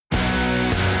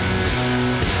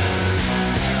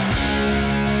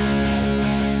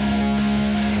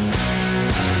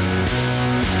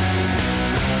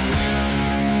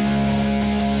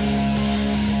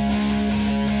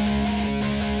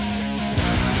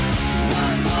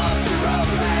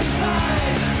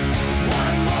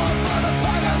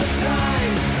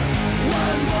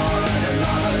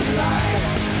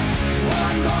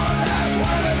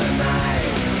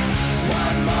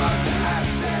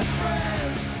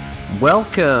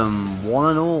Welcome, one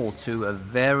and all, to a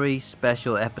very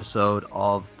special episode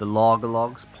of the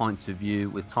Lagerlogs Points of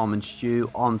View with Tom and Stu.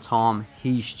 I'm Tom,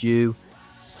 he's Stu.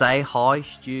 Say hi,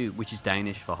 Stu, which is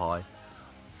Danish for hi.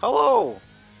 Hello!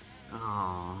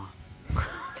 Aww.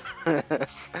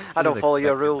 I don't follow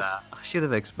your rules. I should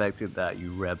have expected that,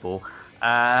 you rebel.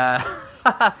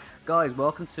 Guys,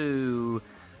 welcome to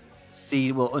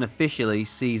unofficially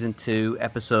season 2,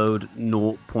 episode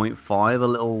 0.5. A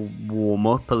little warm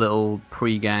up, a little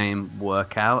pre-game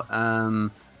workout.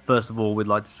 First of all, we'd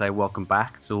like to say welcome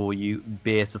back to all you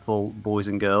beautiful boys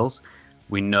and girls.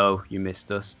 We know you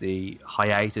missed us. The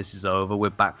hiatus is over. We're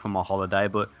back from our holiday,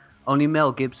 but only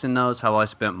Mel Gibson knows how I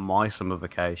spent my summer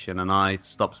vacation, and I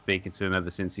stopped speaking to him ever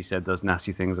since he said those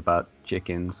nasty things about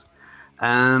chickens.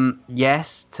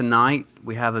 Yes, tonight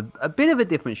we have a bit of a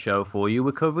different show for you.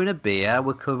 We're covering a beer,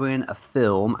 we're covering a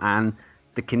film, and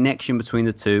the connection between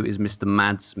the two is Mr.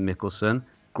 Mads Mikkelsen,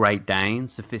 Great Dane,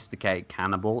 sophisticated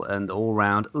cannibal, and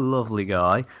all-round lovely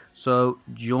guy. So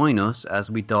join us as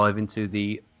we dive into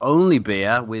the only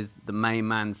beer with the main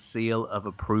man's seal of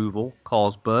approval,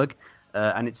 Carlsberg,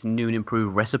 and its new and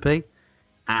improved recipe.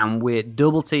 And we're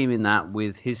double teaming that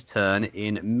with his turn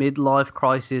in midlife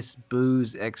crisis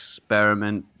booze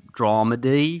experiment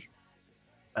dramedy.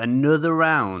 Another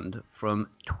round from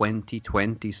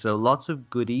 2020. So lots of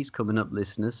goodies coming up,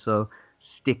 listeners. So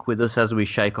stick with us as we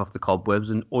shake off the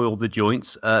cobwebs and oil the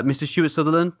joints. Mr. Stuart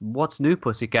Sutherland, what's new,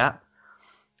 pussycat?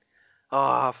 Oh,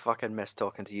 I fucking miss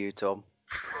talking to you, Tom.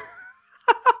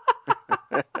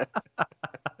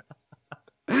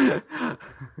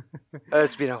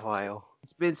 It's been a while.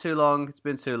 It's been too long. It's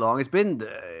been too long. It's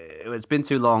been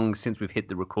too long since we've hit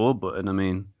the record button. I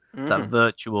mean, that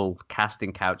virtual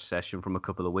casting couch session from a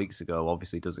couple of weeks ago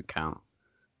obviously doesn't count.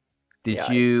 Did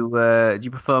you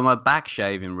prefer my back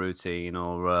shaving routine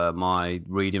or my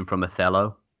reading from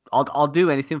Othello? I'll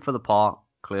do anything for the part.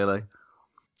 Clearly.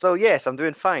 So yes, I'm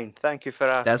doing fine. Thank you for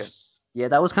asking.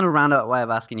 That was kind of a roundabout way of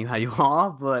asking you how you are,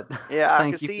 but yeah,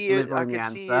 thank I could you see for you. delivering I the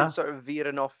could see answer. you sort of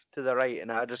veering off to the right,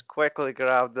 and I just quickly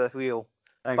grabbed the wheel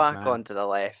back man. onto the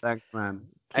left. Thanks, man.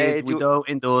 Kids, we don't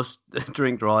endorse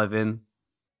drink driving.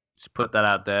 Just put that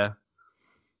out there.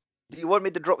 Do you want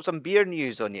me to drop some beer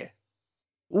news on you?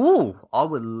 Ooh, I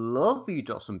would love you to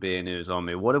drop some beer news on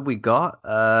me. What have we got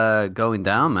going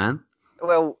down, man?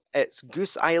 Well, it's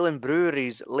Goose Island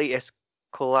Brewery's latest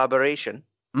collaboration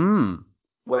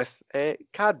with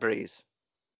Cadbury's.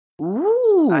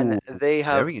 Ooh, and they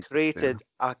have created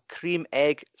a cream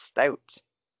egg stout.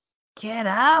 Get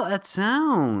out of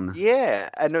town! Yeah,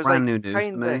 and it was brand like new news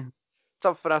kind to of me.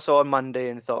 something I saw on Monday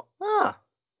and thought,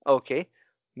 okay,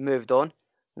 moved on.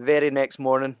 Very next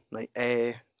morning, like,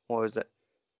 what was it?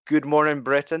 Good Morning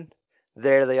Britain.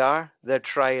 There they are. They're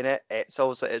trying it. It's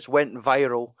went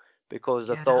viral because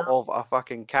they thought of a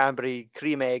fucking Cadbury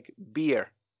cream egg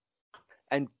beer.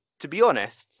 And to be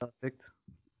honest, Perfect.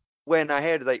 when I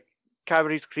heard like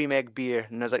Cadbury's cream egg beer,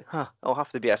 and I was like, it'll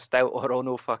have to be a stout or it'll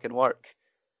no fucking work.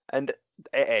 And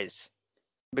it is.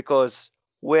 Because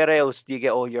where else do you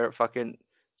get all your fucking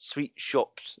sweet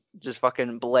shops just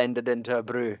fucking blended into a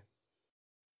brew?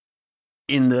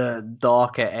 In the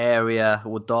darker area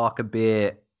or darker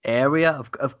beer area,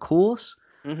 of course.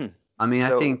 Mm-hmm. I mean,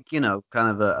 I think, kind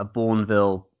of a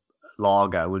Bourneville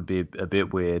lager would be a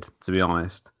bit weird, to be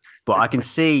honest. But I can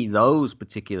see those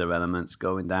particular elements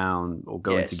going down or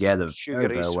going together very,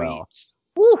 very well.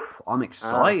 Woo, I'm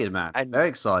excited, man. Very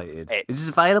excited. Is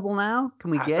this available now?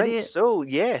 Can we get it? I think so,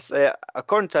 yes.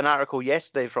 According to an article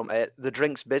yesterday from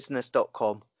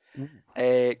thedrinksbusiness.com,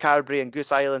 Cadbury and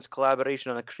Goose Island's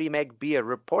collaboration on a cream egg beer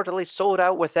reportedly sold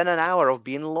out within an hour of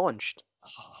being launched.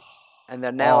 And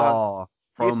they're now...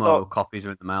 promo copies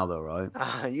are in the mail, though, right?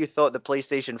 You thought the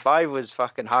PlayStation 5 was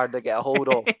fucking hard to get a hold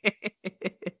of.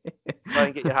 Try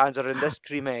and get your hands around this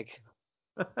cream egg.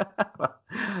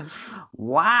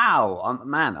 Wow,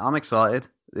 man, I'm excited.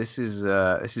 This is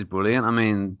brilliant. I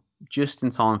mean, just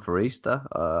in time for Easter,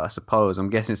 I suppose. I'm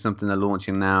guessing it's something they're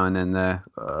launching now and then they're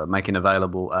making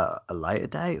available at a later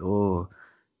date, or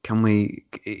can we?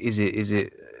 Is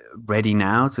it ready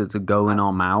now to go in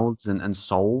our mouths and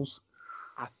souls?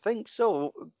 I think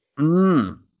so.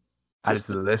 Add it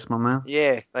to the list, my man.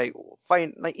 Yeah, like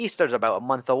Easter's about a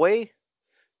month away.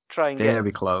 Try and get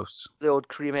very close. The old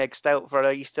cream egg stout for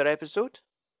our Easter episode.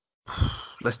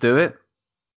 Let's do it.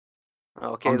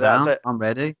 Okay, I'm that's down. it. I'm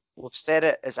ready. We've said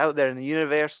it. It's out there in the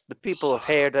universe. The people have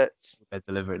heard it. Better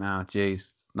deliver it now.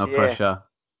 Jeez, no pressure.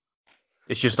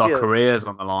 It's just our careers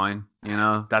on the line.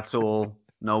 That's all.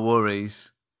 No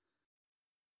worries.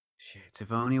 Shit,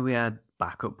 if only we had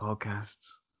backup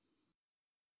podcasts.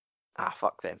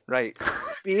 Fuck them. Right.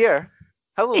 Beer.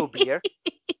 Hello, beer.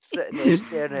 Sitting there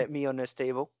staring at me on this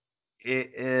table.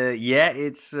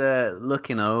 It's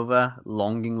looking over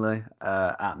longingly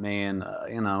at me, and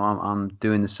I'm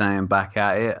doing the same back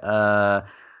at it.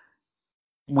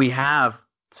 We have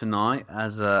tonight,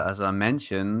 as I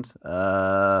mentioned,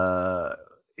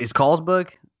 is Carlsberg,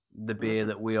 the beer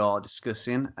that we are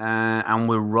discussing, and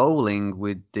we're rolling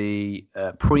with the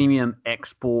premium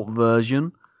export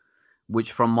version,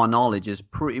 which from my knowledge is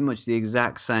pretty much the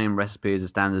exact same recipe as the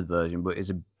standard version, but is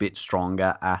a bit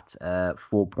stronger at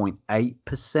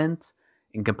 4.8%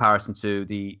 in comparison to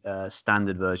the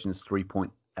standard version's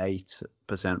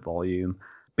 3.8% volume.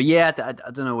 But yeah, I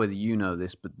don't know whether you know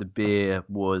this, but the beer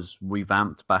was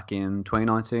revamped back in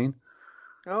 2019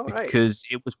 because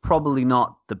it was probably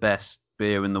not the best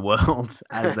beer in the world,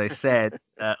 as they said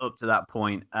up to that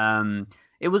point.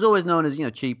 It was always known as,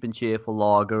 cheap and cheerful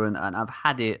lager, and I've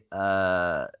had it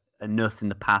enough in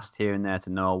the past here and there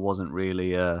to know I wasn't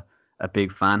really a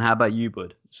big fan. How about you,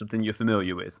 bud? Something you're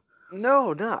familiar with?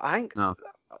 No, I think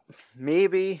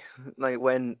maybe like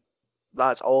when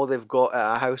that's all they've got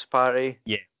at a house party.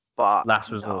 Yeah, but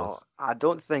last resort. I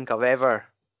don't think I've ever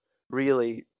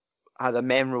really had a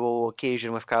memorable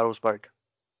occasion with Carlsberg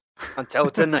until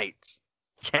tonight.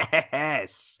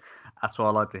 Yes. That's what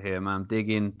I like to hear, man. Dig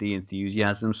in the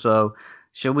enthusiasm. So,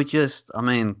 shall we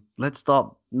let's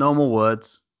stop. No more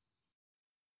words.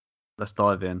 Let's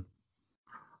dive in.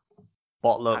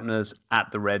 Bottle openers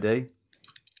at the ready.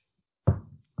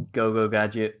 Go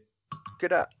gadget.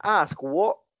 Could I ask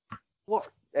what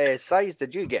size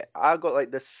did you get? I got like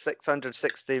the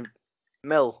 660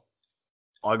 ml.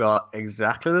 I got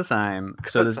exactly the same.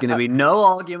 So there's going to be no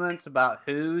arguments about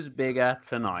who's bigger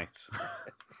tonight.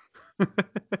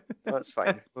 That's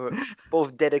fine. We're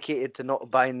both dedicated to not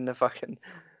buying the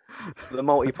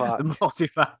multi-pack. The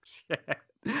multi-packs, yeah.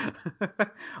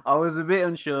 I was a bit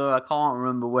unsure. I can't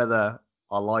remember whether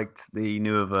I liked the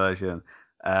newer version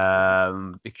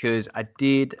because I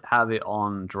did have it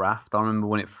on draft. I remember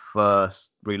when it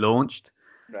first relaunched.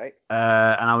 Right.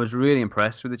 And I was really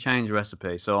impressed with the change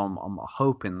recipe. So I'm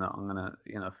hoping that I'm gonna,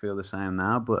 feel the same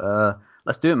now. But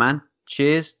let's do it, man.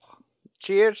 Cheers.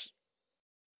 Cheers.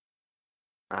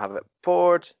 I have it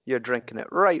poured. You're drinking it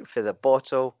right for the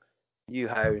bottle. You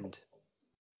hound.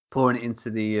 Pouring it into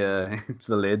the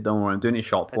lid. Don't worry, I'm doing it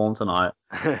shot form tonight.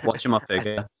 Watching my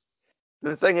figure.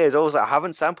 The thing is, also, I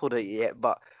haven't sampled it yet,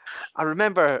 but I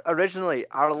remember originally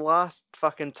our last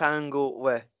fucking tango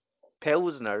with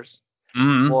Pilsners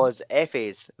was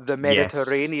Effe's, the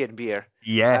Mediterranean beer.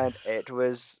 Yes. And it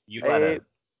was you had a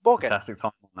Bokken. Fantastic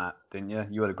time on that, didn't you?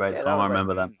 You had a great time. I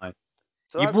remember that, mate.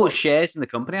 So you bought shares in the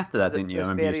company after that, didn't you? I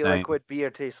remember very you saying. liquid beer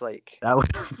tastes like. That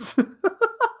was.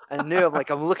 And now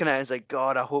I'm looking at it and it's like,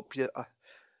 God, I hope you.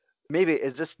 Maybe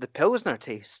is this the Pilsner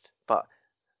taste? But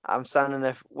I'm standing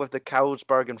there with the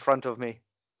Carlsberg in front of me,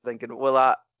 thinking, will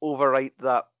that overwrite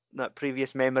that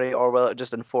previous memory, or will it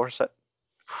just enforce it?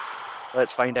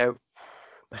 Let's find out.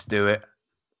 Let's do it.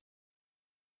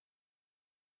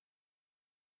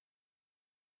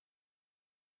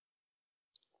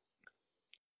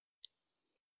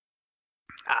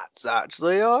 That's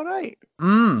actually all right.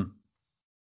 With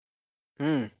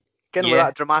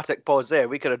that dramatic pause there,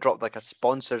 we could have dropped like a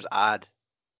sponsor's ad.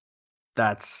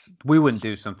 We wouldn't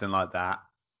do something like that.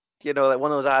 Like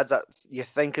one of those ads that you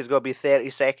think is going to be 30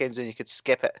 seconds and you could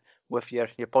skip it with your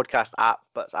podcast app,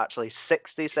 but it's actually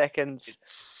 60 seconds.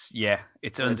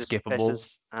 It's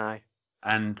unskippable. Aye.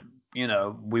 And,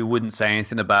 we wouldn't say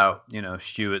anything about,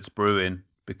 Stewart's Brewing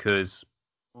because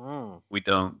we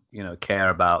don't, care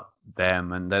about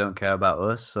them and they don't care about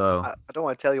us. So I don't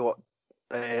want to tell you what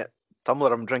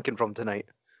tumbler I'm drinking from tonight.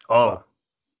 Oh.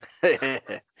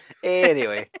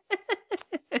 Anyway.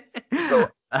 So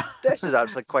this is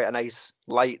actually quite a nice,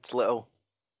 light little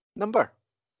number.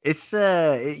 It's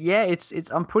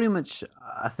I'm pretty much,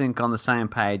 I think, on the same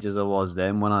page as I was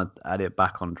then when I had it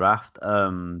back on draft.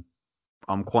 I'm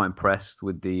quite impressed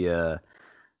with the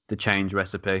change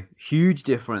recipe. Huge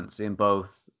difference in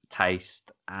both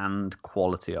taste and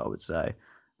quality, I would say.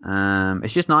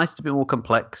 It's just nice. It's a bit more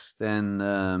complex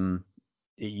than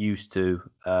it used to,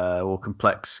 or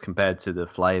complex compared to the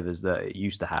flavors that it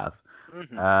used to have.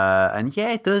 Mm-hmm. And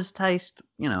yeah, it does taste,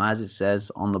 as it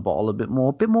says on the bottle, a bit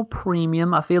more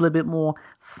premium. I feel a bit more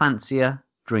fancier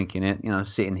drinking it,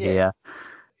 sitting here,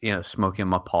 smoking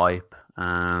my pipe,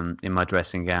 in my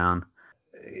dressing gown,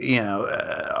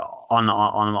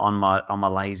 on my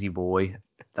lazy boy.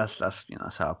 That's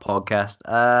that's our podcast.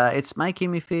 It's making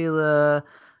me feel,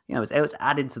 it's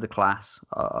adding to the class.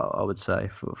 I would say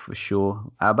for sure.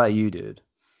 How about you, dude?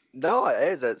 No,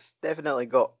 it is. It's definitely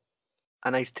got a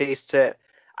nice taste to it.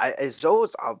 It's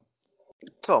always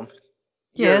Tom,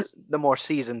 Yes. you're the more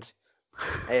seasoned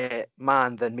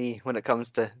man than me when it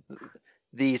comes to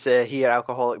these here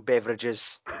alcoholic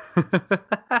beverages.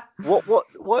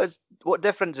 What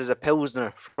difference is a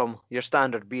pilsner from your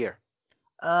standard beer?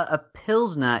 A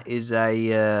pilsner is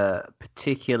a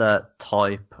particular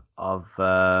type of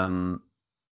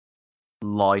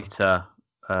lighter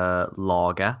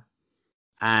lager,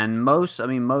 and most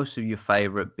of your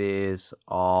favorite beers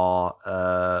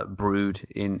are brewed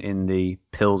in the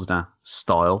pilsner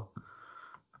style.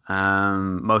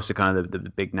 Most are kind of the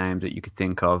big names that you could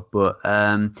think of, but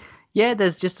yeah,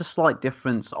 there's just a slight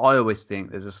difference. I always think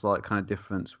there's a slight kind of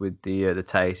difference with the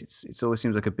taste. It always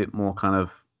seems like a bit more kind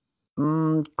of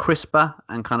crisper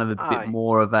and kind of a bit Aye,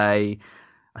 more of a,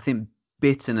 I think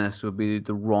bitterness would be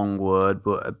the wrong word,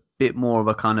 but a bit more of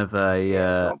a kind of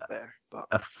yeah, it's not better, but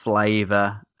a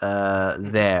flavor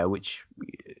Mhm. there, which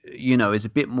is a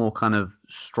bit more kind of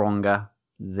stronger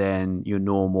than your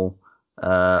normal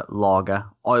lager.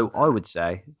 I would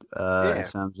say in Yeah,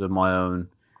 terms of my own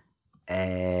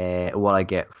what I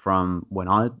get from when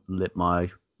I lip my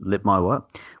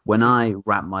what when Mhm. I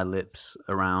wrap my lips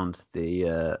around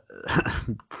the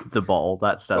the bottle. Go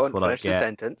That's on, what I finish the get.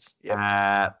 sentence. Yep.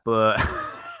 But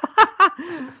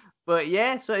but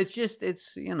yeah, so it's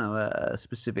a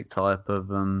specific type of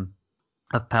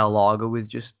pale lager with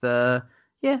just yeah,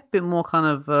 a bit more kind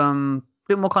of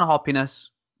hoppiness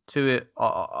to it.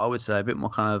 I would say a bit more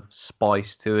kind of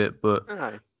spice to it, but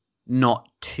Aye. not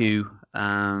too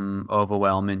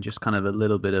overwhelming. Just kind of a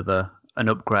little bit of an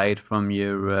upgrade from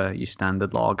your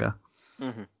standard lager.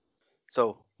 hmm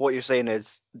So what you're saying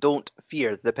is, don't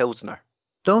fear the pilsner.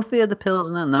 Don't fear the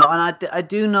pilsner, no. And I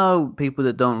do know people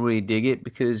that don't really dig it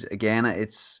because again,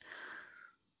 it's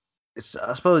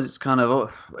I suppose it's kind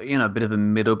of a bit of a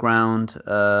middle ground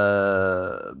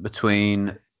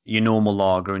between your normal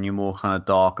lager and your more kind of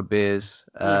darker beers.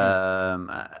 hmm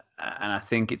And I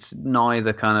think it's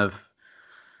neither kind of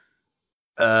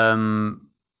um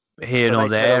It's here a nor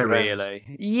nice middle there ground.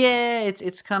 really. Yeah,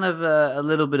 it's kind of a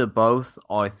little bit of both.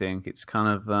 I think it's kind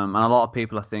of and a lot of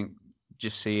people I think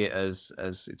just see it as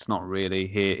it's not really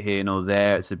here nor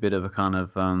there. It's a bit of a kind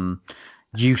of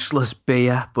useless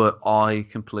beer, but I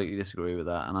completely disagree with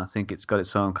that. And I think it's got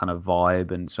its own kind of vibe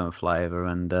and its own flavor.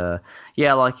 And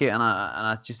yeah, I like it. And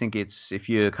I just think it's if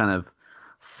you're kind of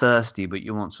thirsty, but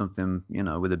you want something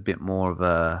with a bit more of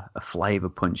a flavor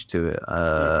punch to it.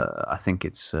 hmm I think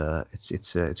it's a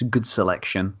good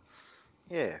selection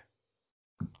Yeah,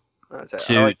 that's it.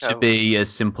 I to like to how. be as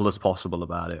simple as possible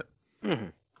about it hmm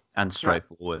and That,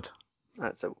 straightforward.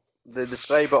 that's it. They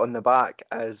describe it on the back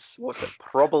as what's it?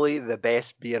 Probably the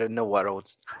best beer in the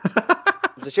world.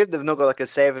 It's a shame they've not got like a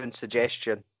seven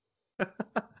suggestion.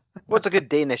 What's a good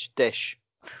Danish dish?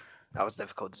 That was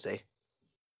difficult to say.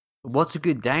 What's a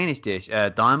good Danish dish?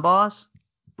 Dime bars?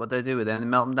 What they do with them? They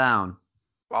melt them down.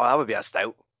 Well, that would be a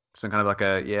stout. Some kind of like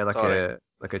a yeah, Sorry.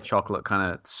 like a chocolate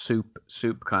kind of soup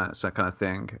kind of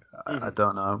thing. I hmm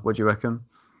don't know. What do you reckon?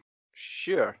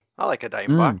 Sure. I like a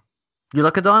dime bar. Mm. You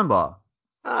like a dime bar?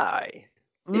 Aye.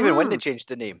 Even when they Mm. changed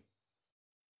the name.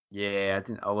 Yeah,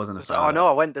 I wasn't a It's like, oh fan of no, it.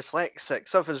 I went dyslexic.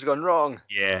 Something's gone wrong.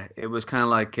 Yeah, it was kind of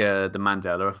like the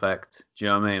Mandela effect. Do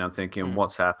you know what I mean? I'm thinking, Mm.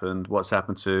 what's happened? What's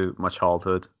happened to my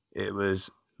childhood? It was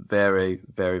very,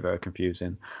 very, very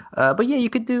confusing. But yeah, you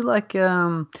could do like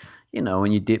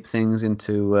when you dip things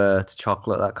into to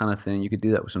chocolate, that kind of thing. You could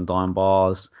do that with some Dime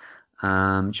bars.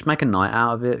 Just make a night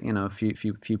out of it. A few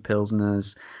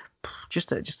pilsners.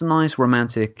 Just a nice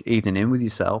romantic evening in with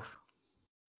yourself.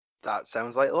 That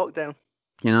sounds like lockdown.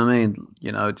 You know what I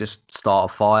mean? Just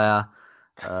start a fire,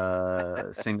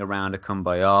 sing around a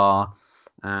kumbaya.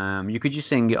 You could just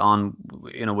sing it on,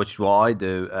 which is what I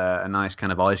do, a nice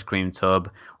kind of ice cream tub,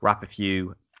 wrap a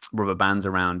few rubber bands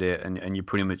around it, and you're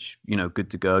pretty much, good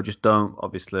to go. Just don't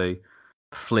obviously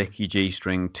flick your G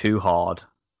string too hard,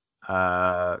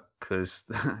 because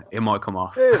it might come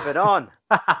off. Moving on.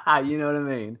 You know what I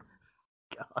mean?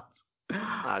 God.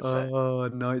 That's it. Oh,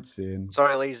 night scene.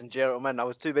 Sorry, ladies and gentlemen. I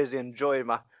was too busy enjoying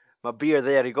my beer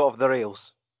there. He got off the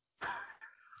rails.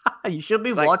 You should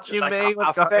be It's watching like me.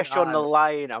 What's a going fish on the on?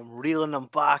 line. I'm reeling him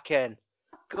back in.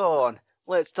 Go on.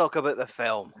 Let's talk about the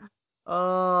film.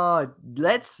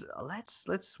 Let's.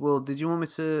 Well, did you want me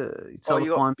to Oh, tell the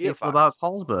you got fine beer people about facts?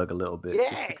 Carlsberg a little bit,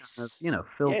 just to kind of, Yes.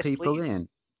 fill Yes, people please. in?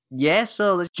 Yeah,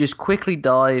 so let's just quickly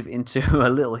dive into a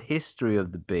little history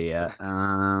of the beer.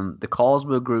 The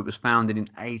Carlsberg Group was founded in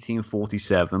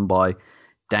 1847 by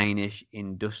Danish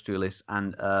industrialist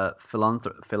and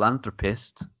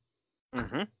philanthropist.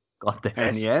 Mm-hmm. Got there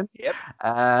in the Pissed. end. Yep.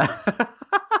 Uh,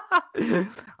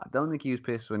 I don't think he was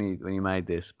pissed when he made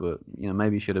this, but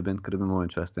maybe he should have been. Could have been more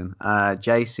interesting.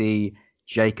 J.C.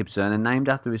 Jacobson, and named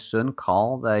after his son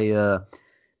Carl. They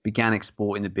began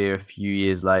exporting the beer a few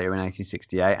years later in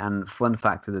 1868. And fun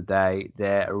fact of the day,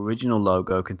 their original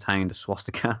logo contained a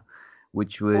swastika,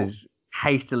 which was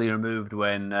hastily removed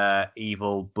when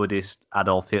evil Buddhist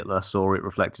Adolf Hitler saw it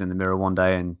reflected in the mirror one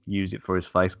day and used it for his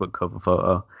Facebook cover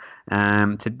photo.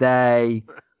 Today,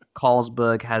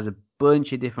 Carlsberg has a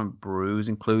bunch of different brews,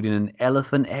 including an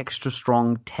Elephant Extra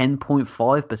Strong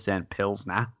 10.5%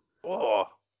 Pilsner,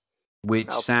 which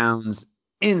sounds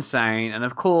insane. And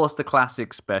of course, the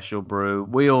classic special brew.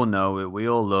 We all know it. We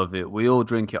all love it. We all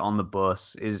drink it on the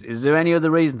bus. Is there any other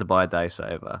reason to buy a Day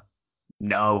Saver?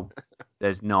 No,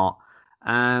 there's not.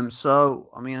 So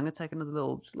I'm gonna take another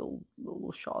little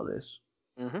shot of this.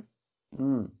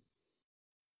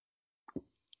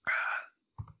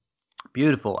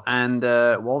 Beautiful. And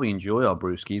while we enjoy our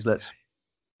brewskis, let's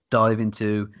dive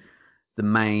into the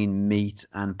main meat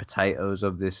and potatoes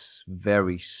of this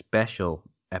very special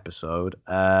episode.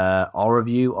 Our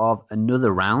review of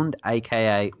Another Round,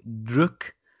 aka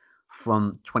Druk,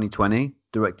 from 2020,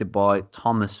 directed by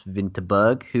Thomas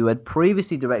Vinterberg, who had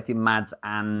previously directed Mads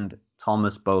and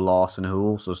Thomas Bo Larsen, who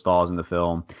also stars in the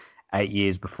film 8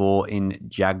 years before in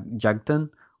Jagten,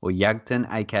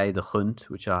 aka The Hunt,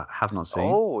 which I have not seen.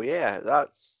 Oh yeah,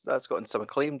 that's gotten some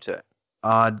acclaim to it.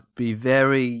 I'd be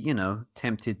very,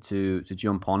 tempted to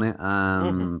jump on it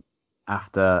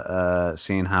after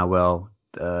seeing how well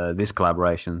this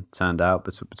collaboration turned out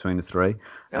between the three.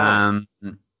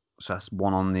 So that's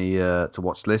one on the to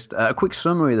watch list. A quick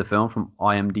summary of the film from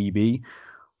IMDb.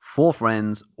 4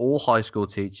 friends, all high school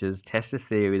teachers, test the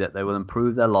theory that they will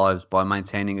improve their lives by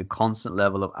maintaining a constant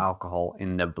level of alcohol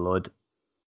in their blood.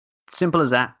 Simple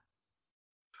as that.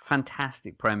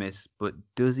 Fantastic premise, but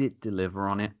does it deliver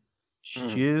on it?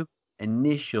 Stu,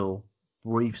 initial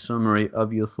brief summary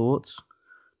of your thoughts,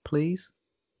 please.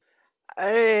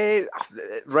 Right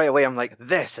away, I'm like,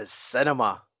 this is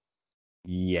cinema.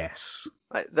 Yes.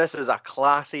 Like, this is a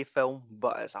classy film,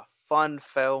 but it's a fun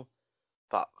film.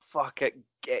 But fuck it,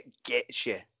 gets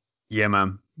you. Yeah,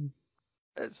 man.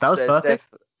 That was perfect.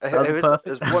 It's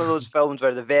one of those films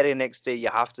where the very next day you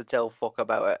have to tell fuck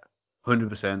about it.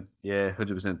 100%. Yeah,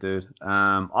 100%, dude.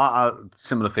 I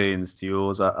similar feelings to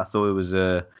yours. I thought it was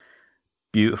a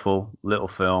beautiful little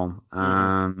film.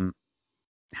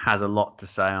 Has a lot to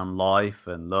say on life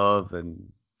and love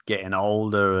and getting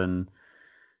older, and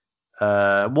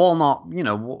while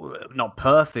not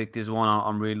perfect, is one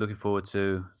I'm really looking forward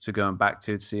to going back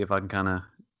to see if I can kind of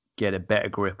get a better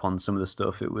grip on some of the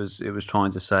stuff it was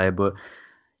trying to say. But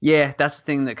yeah, that's the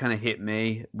thing that kind of hit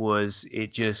me, was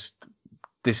it just,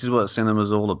 this is what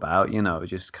cinema's all about, it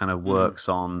just kind of works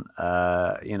on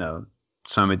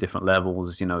so many different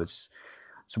levels. It's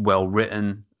well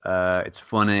written, it's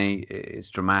funny, it's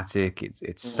dramatic,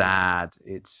 it's sad,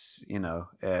 it's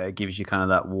it gives you kind of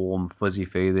that warm fuzzy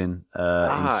feeling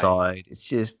inside.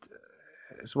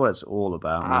 It's what it's all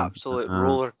about, man. Absolute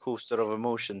roller coaster of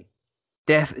emotion.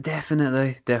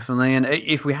 Definitely. And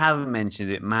if we haven't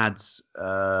mentioned it, Mads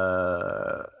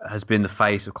has been the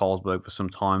face of Carlsberg for some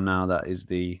time now. That is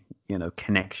the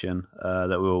connection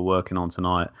that we were working from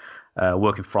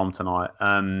tonight,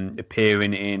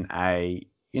 appearing in a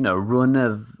run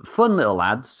of fun little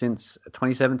ads since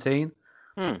 2017,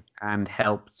 and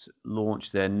helped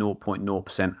launch their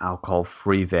 0.0%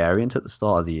 alcohol-free variant at the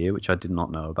start of the year, which I did not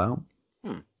know about.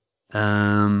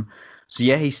 So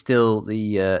yeah, he's still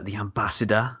the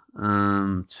ambassador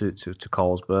to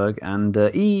Carlsberg, and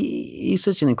he's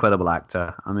such an incredible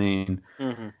actor. I mean,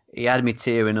 he had me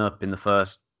tearing up in the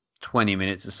first 20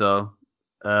 minutes or so.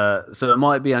 So it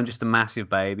might be I'm just a massive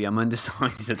baby. I'm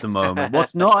undecided at the moment.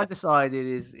 What's not undecided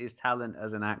is talent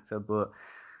as an actor. But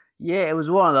yeah, it was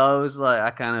one of those,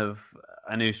 like, I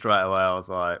knew straight away. I was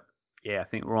like, yeah, I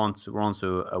think we're on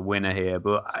to a winner here.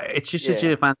 But it's just such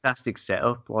a fantastic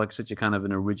setup, like such a kind of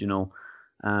an original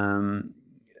kind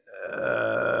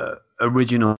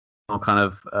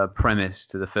of premise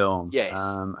to the film. Yes.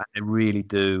 And they really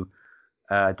do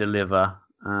deliver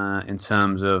in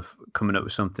terms of coming up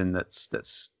with something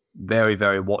that's very,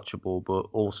 very watchable, but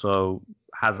also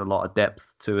has a lot of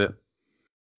depth to it.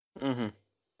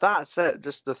 That's it.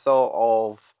 Just the thought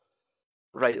of,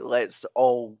 right, let's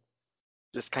all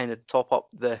just kind of top up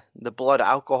the blood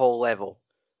alcohol level,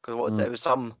 because it was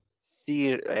some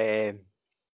theory,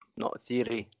 not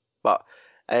theory, but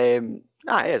it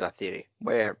is a theory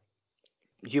where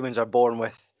humans are born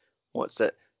with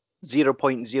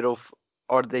 0.0,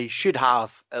 or they should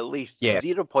have at least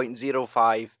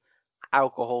 0.05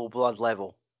 alcohol blood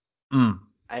level,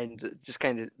 and just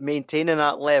kind of maintaining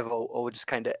that level will just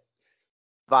kind of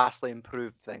vastly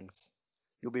improve things.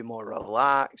 You'll be more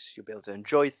relaxed. You'll be able to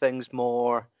enjoy things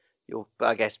more. You'll,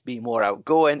 I guess, be more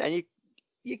outgoing, and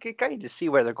you can kind of see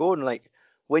where they're going. Like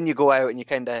when you go out and you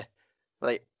kind of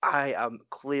like, I am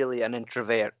clearly an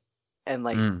introvert in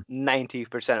like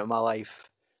 90% of my life,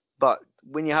 but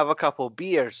when you have a couple of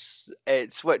beers,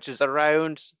 it switches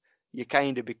around. You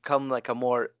kind of become like a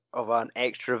more of an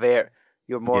extrovert.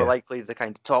 You're more likely to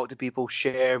kind of talk to people,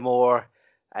 share more,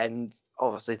 and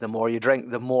obviously the more you drink,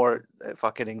 the more it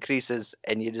fucking increases,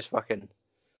 and you just fucking,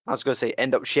 I was going to say,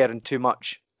 end up sharing too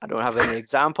much. I don't have any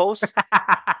examples.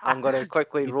 I'm going to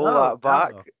quickly roll that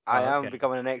back. I am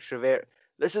becoming an extrovert.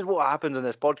 This is what happens in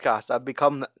this podcast. I've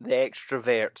become the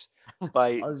extrovert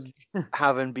by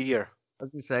having beer. I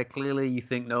was going to say, clearly you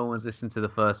think no one's listened to the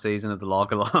first season of the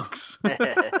Lagerlogs.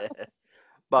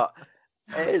 But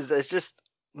it's just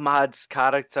Mad's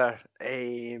character.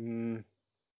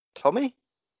 Tommy?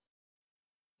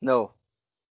 No.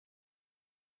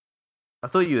 I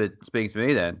thought you were speaking to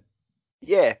me then.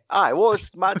 Yeah. Aye, what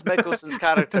was Mads Mikkelsen's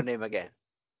character name again?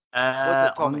 Was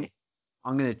it Tommy?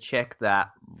 I'm going to check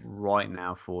that right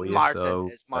now for you. Martin. So,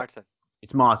 it's Martin.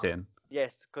 It's Martin.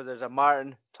 Yes, because there's a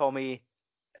Martin, Tommy,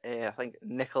 I think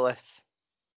Nicholas,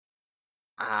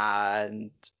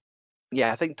 and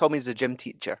yeah, I think Tommy's the gym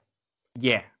teacher.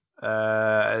 Yeah.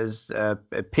 As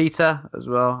Peter as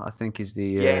well, I think is the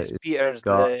yes, Peter's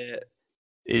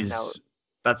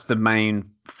that's the main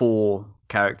four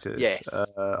characters yes.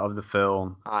 Of the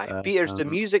film. Aye, Peter's the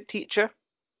music teacher.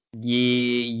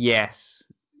 Yes.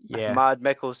 Yeah. Mad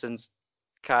Mikkelsen's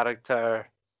character.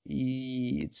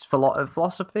 It's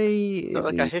philosophy. Is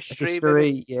like a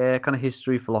history. Yeah, kind of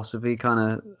history, philosophy,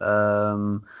 kind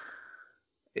of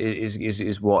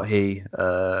is what he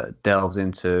delves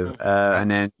into. And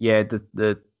then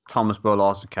the Thomas Bro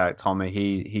Larson character, Tommy,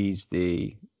 he's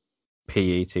the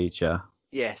PE teacher.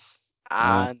 Yes,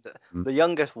 and the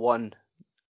youngest one,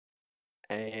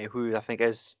 who I think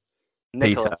is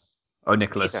Nicholas. Peter. Oh,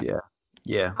 Nicholas, Peter.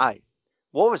 Yeah. Aye.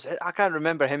 What was it? I can't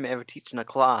remember him ever teaching a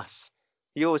class.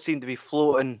 He always seemed to be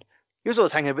floating. He was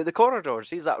always hanging about the corridors.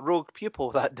 He's that rogue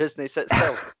pupil that Disney sits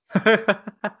still.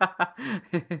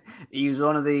 He was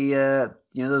one of the,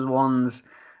 those ones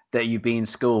that you'd be in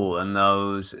school and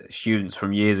those students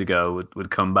from years ago would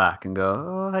come back and go,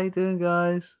 "Oh, how you doing,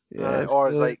 guys?" Yeah, or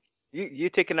it's like, you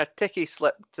taking a ticky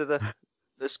slip to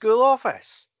the school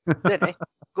office, didn't he?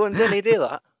 Didn't he do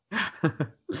that?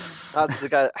 That's the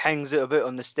guy that hangs out about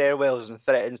on the stairwells and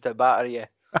threatens to batter you.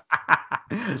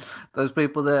 Those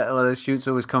people the students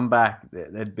always come back.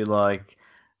 They'd be like,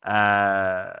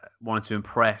 wanting to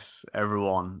impress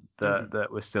everyone that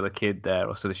was still a kid there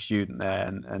or still a student there,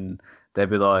 and they'd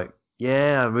be like,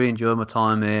 "Yeah, I really enjoy my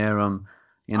time here. I'm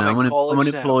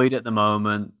unemployed at the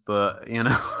moment, but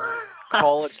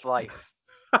college life.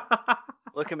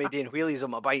 Look at me doing wheelies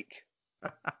on my bike."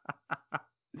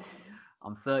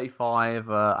 I'm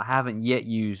 35. I haven't yet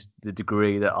used the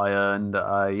degree that I earned. That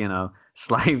I,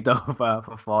 slaved over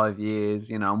for 5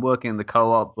 years. I'm working in the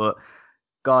co-op, but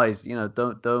guys,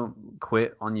 don't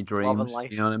quit on your dreams.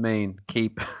 You know what I mean?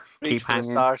 Keep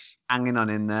hanging on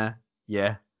in there.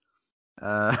 Yeah.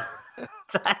 They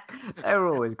were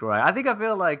always great. I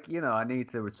feel like I need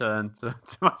to return to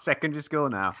my secondary school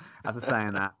now after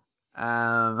saying that.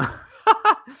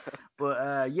 But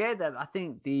I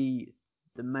think the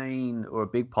main or a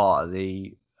big part of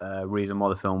the reason why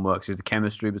the film works is the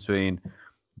chemistry between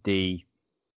the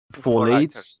four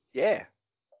leads. Actors. Yeah.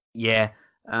 Yeah.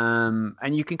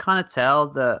 And you can kind of tell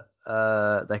that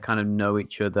they kind of know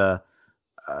each other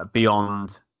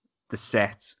beyond the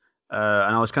set.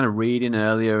 And I was kind of reading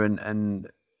earlier, and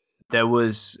there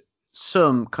was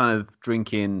some kind of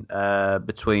drinking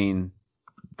between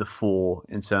the four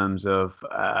in terms of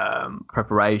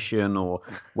preparation, or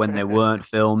when they weren't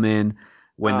filming,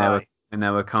 when they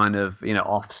were kind of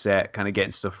offset, kind of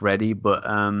getting stuff ready. But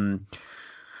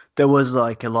there was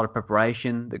like a lot of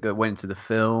preparation that went into the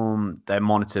film. They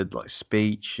monitored like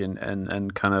speech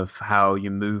and kind of how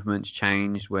your movements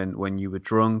changed when you were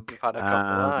drunk. You've had a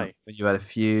couple, when you had a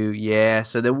few, yeah.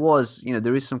 So there was,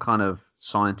 there is some kind of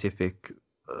scientific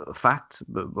fact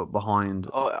behind.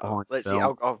 Let's see.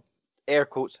 I'll air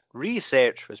quotes.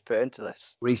 Research was put into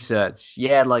this. Research,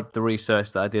 yeah, like the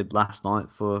research that I did last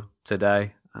night for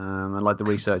today, and like the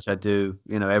research I do,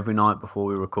 every night before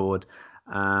we record.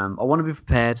 I want to be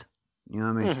prepared. You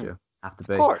know what I mean? Stu? Have to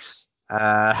be. Of course.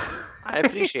 I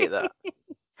appreciate that.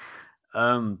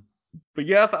 But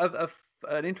yeah,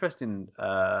 an interesting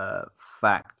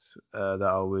fact that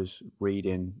I was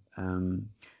reading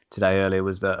today earlier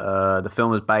was that the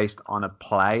film was based on a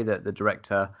play that the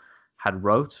director had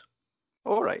wrote.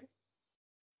 All right.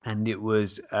 and it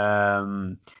was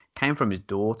came from his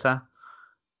daughter,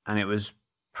 and it was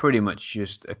pretty much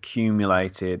just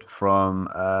accumulated from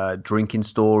drinking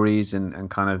stories and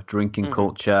kind of drinking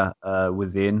culture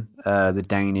within the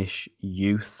Danish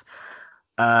youth.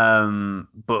 But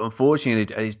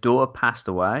unfortunately, his daughter passed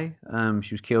away.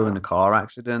 She was killed in a car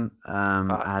accident. Fuck's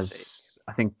sake. As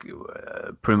I think,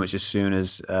 pretty much as soon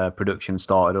as production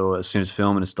started, or as soon as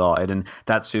filming started, and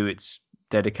that's who it's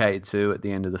dedicated to at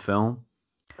the end of the film.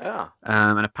 Yeah.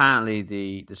 And apparently,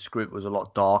 the script was a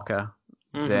lot darker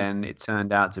than it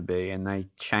turned out to be, and they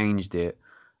changed it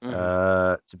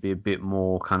to be a bit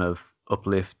more kind of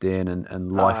uplifting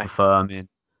and life affirming,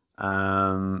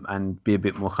 and be a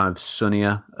bit more kind of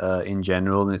sunnier in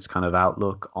general in its kind of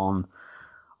outlook on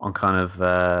kind of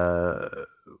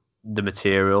the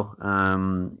material,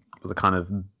 the kind of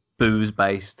booze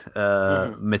based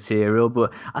material.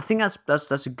 But I think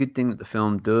that's a good thing that the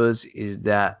film does, is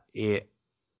that it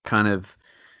kind of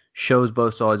shows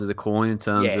both sides of the coin in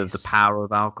terms of the power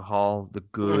of alcohol, the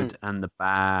good and the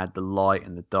bad, the light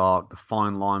and the dark, the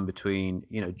fine line between,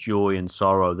 joy and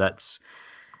sorrow that's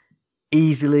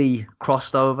easily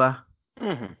crossed over.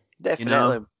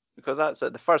 Definitely, because that's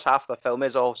it. The first half of the film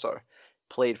is all sort of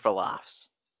played for laughs.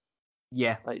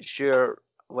 Yeah. Like, sure,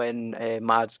 when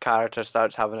Mad's character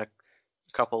starts having a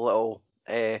couple little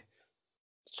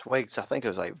swigs, I think it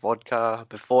was like vodka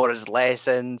before his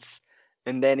lessons,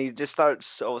 and then he just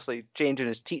starts obviously changing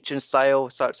his teaching style,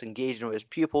 starts engaging with his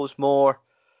pupils more,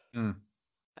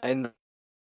 and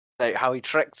like how he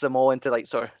tricks them all into like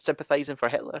sort of sympathizing for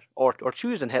Hitler or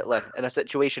choosing Hitler in a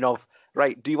situation of,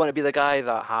 right, do you want to be the guy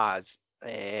that has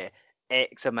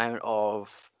X amount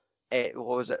of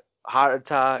heart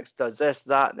attacks, does this,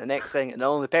 that, and the next thing, and the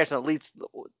only person that leads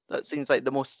that seems like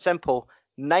the most simple,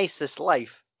 nicest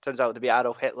life turns out to be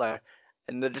Adolf Hitler.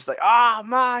 And they're just like,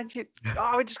 man,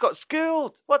 we just got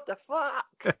schooled. What the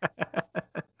fuck?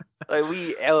 Like,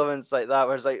 wee elements like that,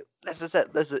 where it's like, this is it.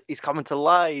 He's coming to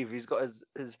life. He's got his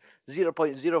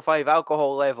 0.05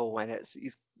 alcohol level, and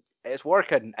it's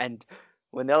working. And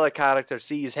when the other character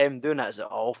sees him doing it, it's like,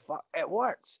 oh fuck, it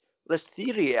works. This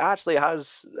theory actually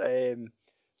has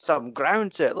some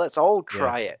ground to it. Let's all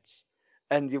try it.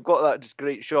 And you've got that just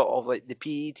great shot of like the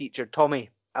PE teacher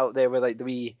Tommy out there with like the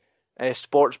wee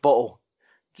sports bottle,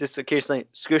 just occasionally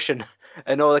scooshing,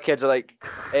 and all the kids are like,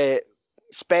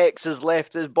 Specs has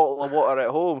left his bottle of water at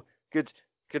home. Could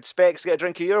Specs get a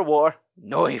drink of your water?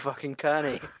 No, he fucking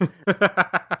can't.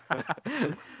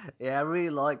 Yeah, I really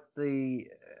liked the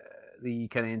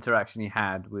kind of interaction he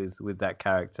had with that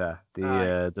character,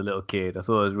 the little kid. I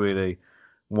thought it was really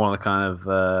one of the kind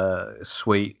of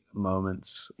sweet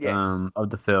moments of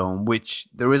the film, which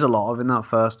there is a lot of in that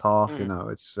first half.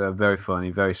 It's very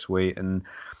funny, very sweet, and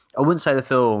I wouldn't say the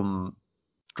film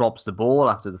drops the ball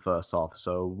after the first half.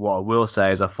 So what I will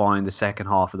say is I find the second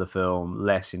half of the film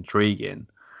less intriguing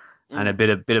and a bit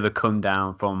of a come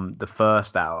down from the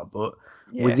first hour. But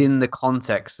within the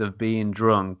context of being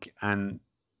drunk and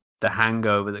the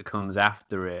hangover that comes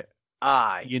after it,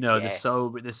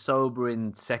 the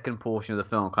sobering second portion of the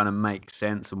film kind of makes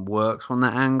sense and works from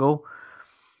that angle.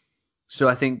 So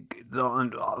I think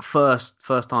the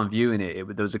first time viewing it,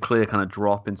 there was a clear kind of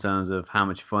drop in terms of how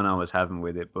much fun I was having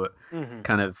with it, but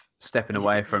kind of stepping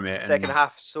away from it. Second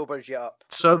half sobers you up.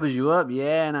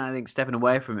 Yeah, and I think stepping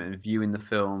away from it and viewing the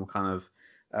film kind of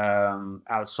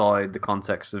outside the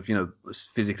context of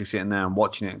physically sitting there and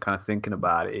watching it and kind of thinking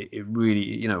about it, it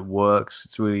really works.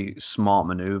 It's a really smart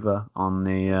maneuver on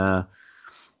the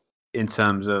in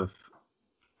terms of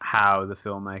how the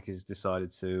filmmakers decided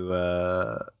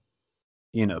to.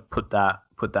 Put that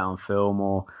on film,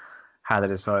 or how they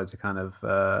decided to kind of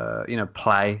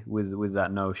play with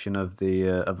that notion of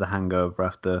the hangover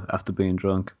after being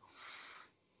drunk.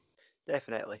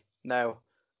 Definitely. Now,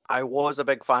 I was a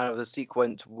big fan of the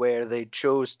sequence where they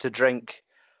chose to drink.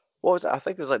 What was it? I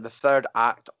think it was like the third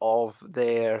act of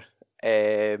their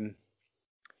because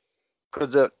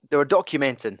they were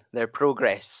documenting their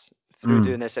progress through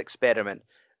doing this experiment.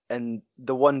 And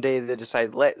the one day they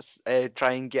decide, let's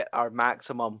try and get our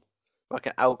maximum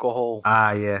fucking alcohol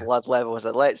blood levels.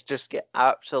 Like, let's just get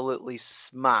absolutely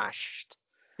smashed.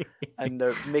 And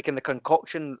they're making the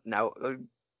concoction. Now,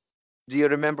 do you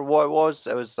remember what it was?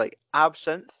 It was like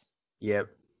absinthe. Yep.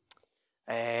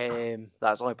 That's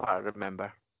the only part I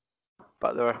remember.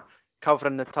 But they were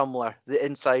covering the tumbler, the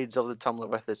insides of the tumbler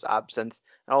with this absinthe.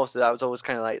 And also that was always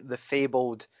kind of like the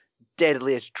fabled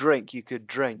deadliest drink you could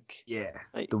drink. Yeah.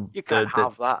 Like, you can't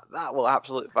have that. That will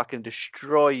absolutely fucking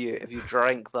destroy you if you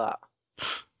drink that.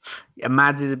 Yeah,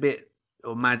 Mads'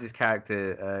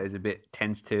 character is a bit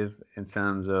tentative in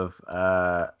terms of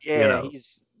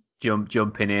he's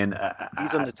jumping in.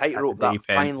 He's on the At tightrope, the that deep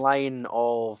end. fine line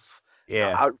of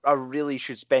Yeah, I really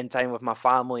should spend time with my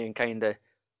family and kind of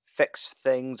fix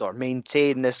things or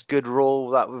maintain this good role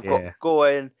that we've got yeah.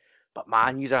 going. But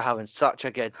man, you are having such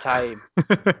a good time.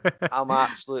 I'm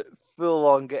absolute full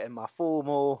on getting my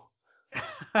FOMO.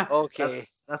 Okay.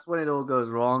 That's when it all goes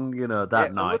wrong, you know, Yeah,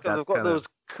 that and night. look, they've That's got kind of those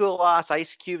cool ass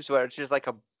ice cubes where it's just like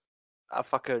a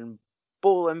fucking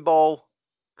bowling ball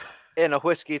in a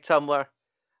whiskey tumbler.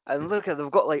 And look at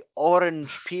they've got like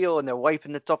orange peel and they're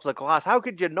wiping the top of the glass. How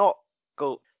could you not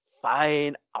go,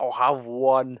 fine, I'll have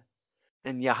one,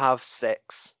 and you have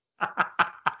six?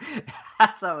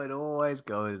 that's how it always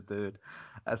goes, dude.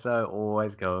 That's how it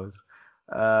always goes.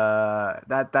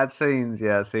 That scene's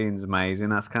amazing.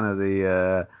 That's kind of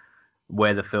the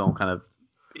where the film kind of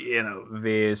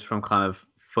veers from kind of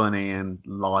funny and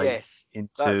light Yes,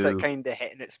 that's it, into kind of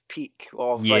hitting its peak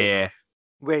of like yeah,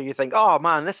 where you think, oh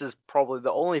man, this is probably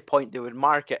the only point they would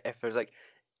market if it was like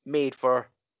made for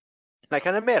like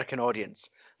an American audience.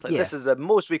 Like yeah. this is the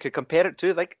most we could compare it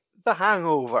to, like The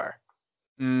Hangover.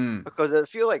 Mm, Because I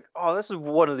feel like, oh, this is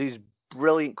one of these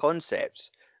brilliant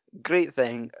concepts. Great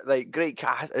thing, like great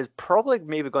cast. Is probably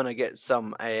maybe going to get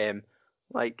some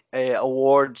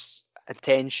awards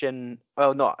attention.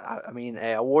 Well, not I mean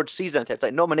awards season attention,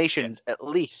 like yeah, nominations at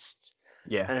least.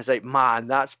 yeah. And it's like, man,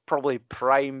 that's probably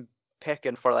prime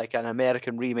picking for like an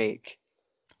American remake.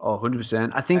 Oh,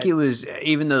 100%. I think it And was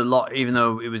even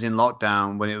though it was in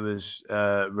lockdown when it was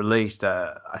released.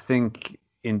 I think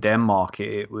in Denmark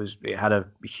it had a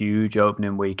huge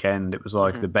opening weekend. It was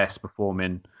like mhm, the best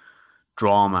performing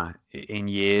drama in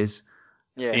years.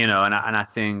 yeah, You know, and I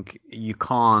think you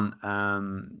can't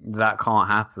that can't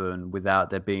happen without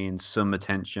there being some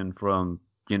attention from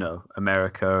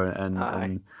America aye,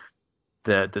 and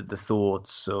the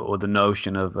thoughts or the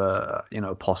notion of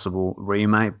possible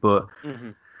remake. But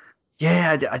mhm,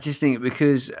 yeah, I just think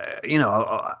because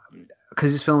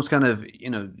because this film's kind of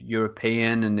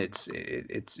European and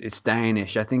it's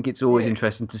Danish. I think it's always yeah.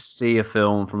 interesting to see a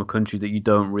film from a country that you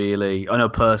don't really. I know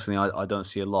personally, I don't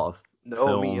see a lot of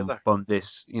No, me film either. from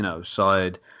this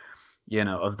side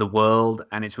of the world,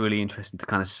 and it's really interesting to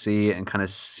kind of see it and kind of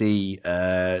see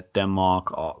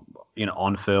Denmark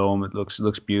on film. It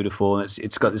looks beautiful, and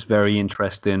it's got this very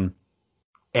interesting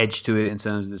edge to it in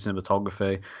terms of the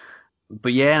cinematography.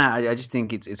 But yeah, and I just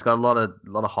think it's got a lot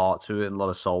of heart to it and a lot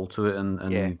of soul to it,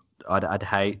 Yeah, and I'd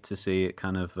hate to see it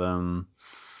kind of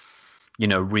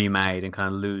remade and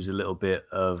kind of lose a little bit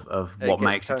of it what gets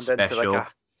makes it turned into like special.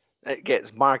 it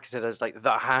gets marketed as like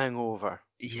The Hangover.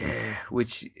 Yeah,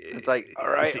 which It's like, all it's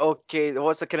right, okay,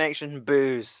 what's the connection?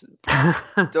 Booze.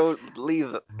 Don't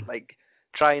leave it. Like,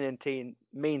 try and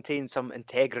maintain some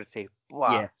integrity.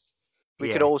 But yeah, we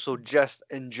could yeah. also just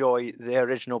enjoy the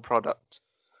original product.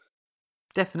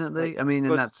 Like, Definitely. I mean,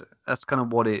 and because that's kind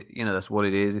of what that's what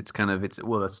it is. It's kind of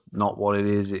well, that's not what it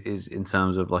is. It is in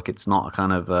terms of like it's not a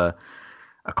kind of a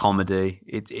comedy.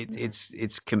 It's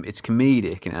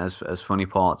comedic and it has funny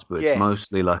parts, but it's yes,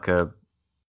 mostly like a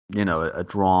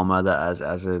drama that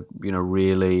has a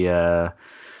really has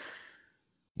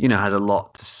a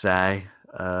lot to say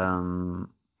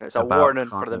it's a about warning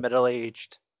kind for the of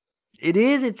middle-aged. it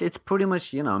is. It's pretty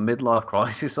much a midlife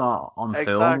crisis on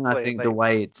film. I Exactly. think the Like,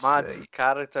 way it's Mad's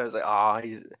character is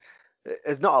like,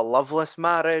 it's not a loveless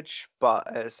marriage, but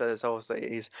it's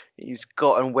obviously he's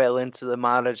gotten well into the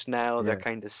marriage now. They're yeah.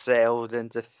 kind of settled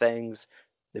into things.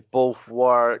 They both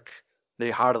work.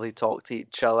 They hardly talk to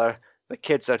each other. The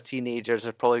kids are teenagers.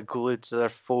 They're probably glued to their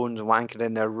phones, wanking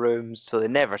in their rooms, so they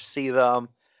never see them.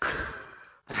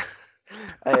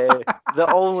 The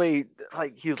only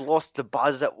like he's lost the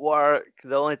buzz at work.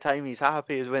 The only time he's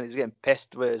happy is when he's getting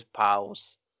pissed with his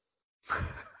pals.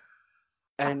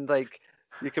 And like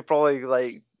you could probably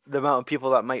like the amount of people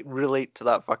that might relate to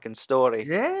that fucking story.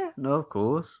 Yeah, no, of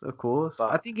course, of course.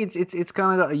 I But think it's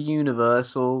kind of got a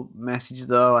universal message,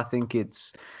 though. I think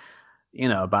it's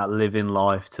about living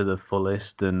life to the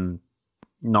fullest and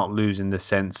not losing the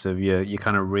sense of your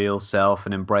kind of real self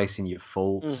and embracing your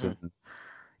faults. mhm, And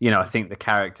I think the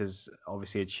characters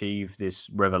obviously achieve this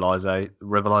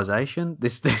revelation,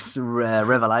 this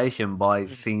revelation by mhm,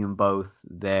 seeing both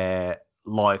their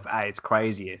life at its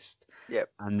craziest yep,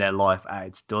 and their life at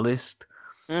its dullest.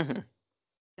 mhm,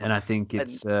 And I think and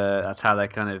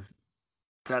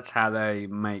that's how they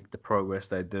make the progress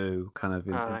they do kind of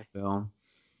in aye, film.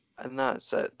 and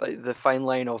that's it. Like the fine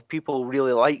line of people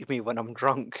really like me when I'm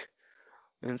drunk,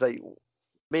 and it's like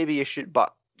maybe you should,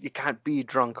 but you can't be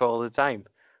drunk all the time.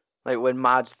 Like when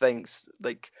Mads thinks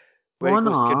like where he Why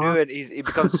goes not? canoeing, he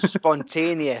becomes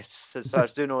spontaneous and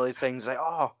starts doing all these things like,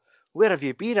 oh, where have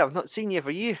you been? I've not seen you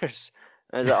for years.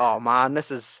 And I was like, oh man,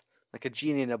 this is like a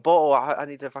genie in a bottle. I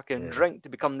need to fucking Yeah. drink to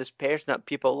become this person that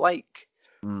people like.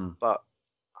 Mm, But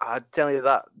I tell you,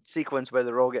 that sequence where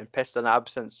they're all getting pissed on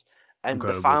absence, and the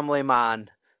incredible. family man,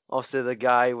 also the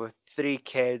guy with 3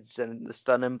 kids and the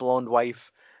stunning blonde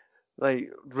wife,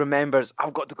 like remembers,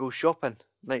 I've got to go shopping.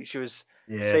 Like she was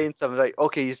Yeah. saying something like,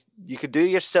 okay, you could do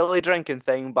your silly drinking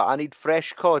thing, but I need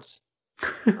fresh cods.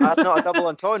 That's not a double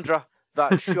entendre.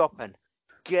 That's shopping.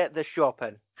 Get the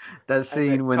shopping. That And it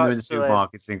scene when they're in the cuts to them.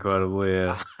 supermarket's incredible.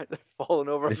 Yeah. They're falling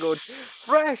over and going, It's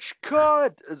fresh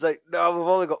cod. It's like, no, we've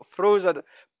only got frozen,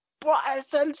 but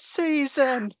it's in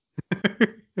season.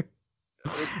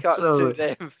 They cut so to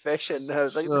them fishing. And I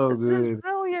was like, so this is good.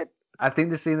 brilliant. I think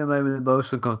the scene that made me the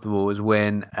most uncomfortable was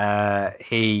when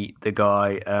the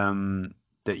guy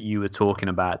that you were talking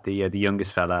about, the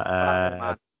youngest fella, Family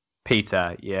man.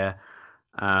 Peter, yeah,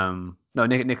 no,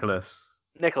 Nicholas,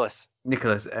 Nicholas.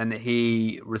 and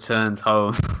he returns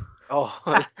home. Oh,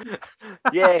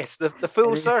 yes, the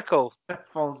full circle.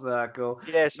 Full circle.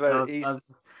 Yes, You where know, he's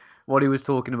what he was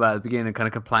talking about at the beginning, kind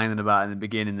of complaining about in the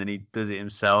beginning, then he does it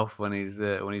himself when he's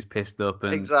pissed up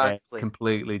and exactly.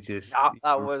 completely just.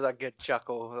 That was a good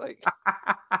chuckle. Like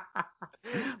I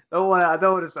don't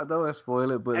want to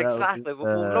spoil it, but exactly. that was,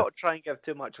 We'll not try and give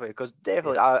too much away because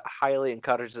definitely I highly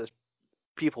encourage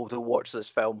people to watch this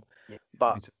film. yeah,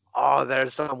 But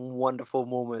there's some wonderful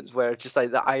moments where it's just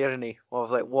like the irony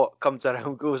of like what comes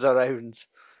around goes around.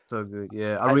 so good.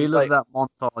 Yeah, I And really love like, that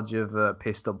montage of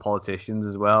pissed up politicians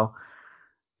as well.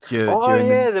 oh During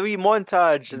yeah, the wee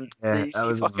montage, and yeah, you that see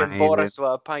was fucking amazing. Boris with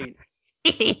a pint.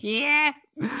 Yeah,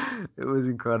 it was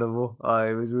incredible.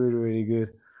 It was really, really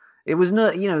good. It was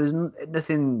not, it was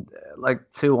nothing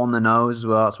like too on the nose as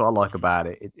well. That's what I like about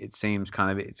it. It seems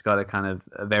kind of, it's got a kind of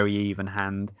a very even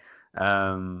hand.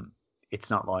 It's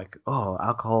not like, oh,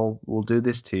 alcohol will do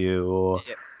this to you, or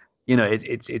Yeah.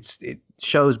 it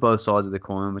shows both sides of the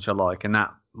coin, which I like. And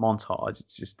that montage,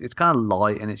 it's kind of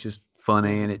light and it's just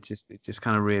funny, and it just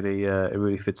kind of really, it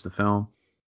really fits the film.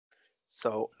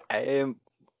 So I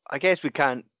guess we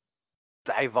can't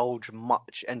divulge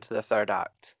much into the third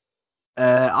act.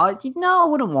 I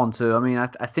wouldn't want to. I mean, I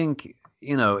think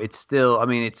it's still. I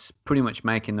mean, it's pretty much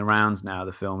making the rounds now.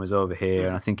 The film is over here,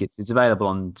 and I think it's available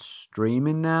on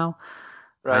streaming now.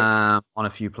 Right. On a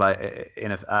few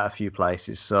a few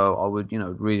places. So I would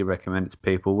really recommend it to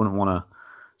people. Wouldn't want to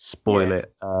spoil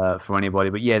it for anybody.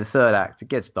 But yeah, the third act, it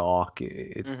gets dark.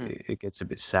 It gets a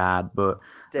bit sad, but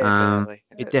Definitely.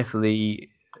 it definitely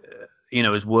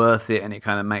is worth it, and it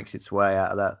kind of makes its way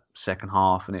out of that second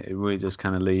half, and it really does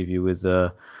kind of leave you with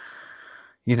a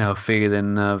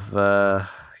feeling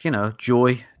of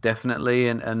joy, definitely,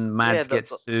 and Mads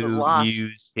gets the to last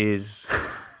use his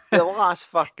the last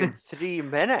fucking 3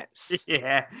 minutes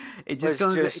yeah, it just was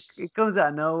comes just it comes out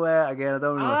of nowhere. Again, I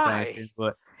don't really want to say anything,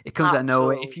 but it comes out of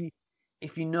nowhere.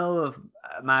 If you know of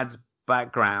Mads'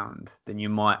 background, then you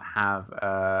might have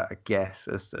a guess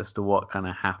as to what kind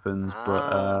of happens,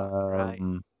 but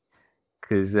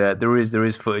because there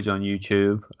is footage on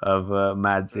YouTube of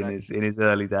Mads in his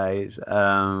early days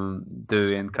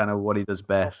doing kind of what he does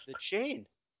best. The chain.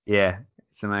 Yeah,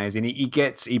 it's amazing. He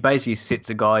basically sits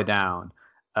a guy down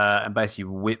and basically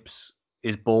whips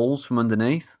his balls from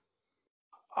underneath.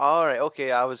 All right,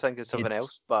 okay. I was thinking something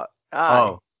else, but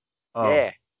yeah.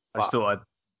 I just thought I'd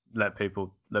let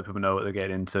people know what they're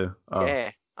getting into.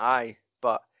 Yeah, aye,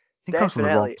 but I think I was on the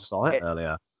wrong site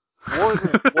earlier.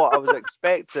 Wasn't what I was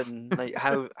expecting. Like,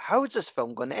 how is this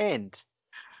film going to end?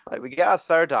 Like, we get a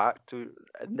third act, and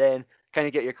then kind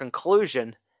of get your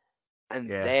conclusion, and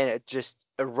then it just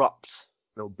erupts.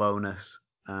 Little bonus.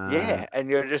 And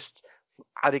you're just,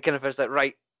 they kind of like,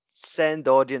 right, send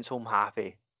the audience home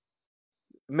happy.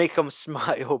 Make them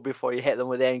smile before you hit them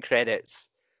with the end credits.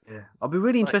 Yeah, I'll be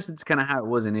really interested to kind of how it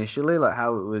was initially, like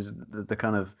how it was the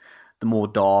kind of the more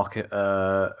dark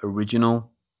original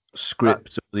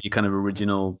script, or the kind of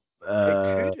original.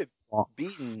 It could have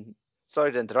been.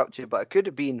 Sorry to interrupt you, but it could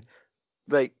have been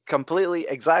like completely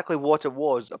exactly what it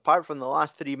was, apart from the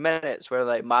last 3 minutes where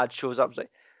like Mad shows up. It's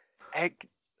like, hey,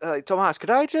 like Thomas,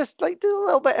 could I just like do a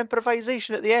little bit of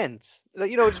improvisation at the end?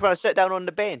 Like, just want to sit down on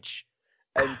the bench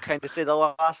and kind of say the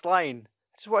last line.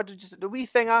 Just want to just the wee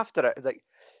thing after it. It's like,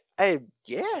 hey,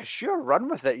 yeah, sure, run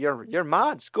with it. You're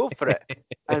Mads, go for it.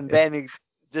 And then he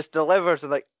just delivers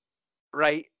and like,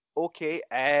 right, okay,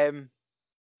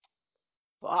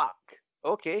 fuck,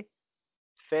 okay,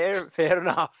 fair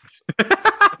enough.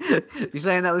 You're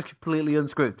saying that was completely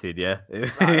unscripted, yeah?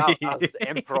 That was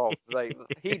improv. Like,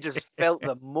 he just felt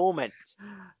the moment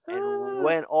and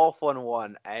went off on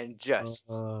one and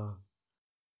just.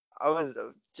 I was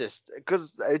just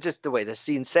because just the way the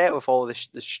scene set with all the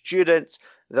students,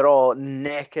 they're all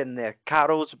necking their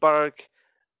Carlsberg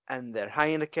and their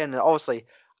Heineken, and obviously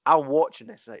I'm watching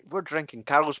this like we're drinking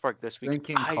Carlsberg this week.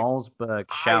 Drinking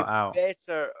Carlsberg, shout I out.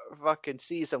 better fucking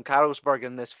see some Carlsberg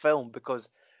in this film because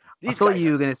I these thought guys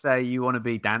you were going to say you want to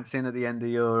be dancing at the end of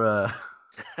your.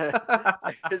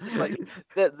 it's just like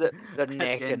they're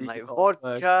necking like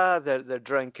vodka, they're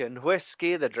drinking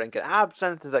whiskey, they're drinking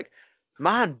absinthe. It's like,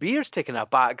 man, beer's taking a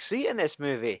back seat in this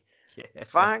movie. Yeah.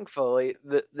 Thankfully,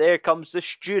 there comes the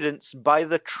students by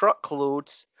the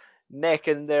truckloads,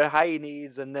 necking their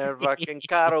Heinies and their fucking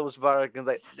Carlsberg, and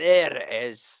like, there it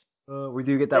is. We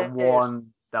do get that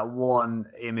one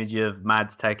image of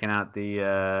Mads taking out the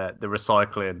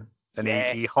recycling, and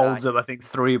he holds up I think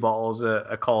 3 bottles of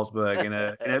Carlsberg in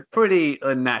a pretty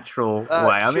unnatural way.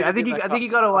 I mean, I think he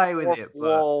got away with it.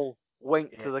 Wall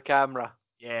wink to the camera.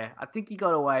 Yeah, I think he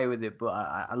got away with it, but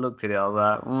I looked at it. I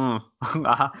was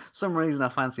like, some reason I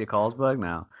fancy a Carlsberg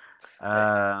now.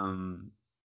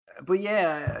 But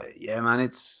yeah, man,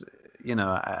 it's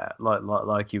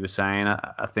like you were saying.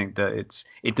 I think that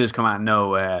it does come out of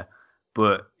nowhere,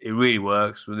 but it really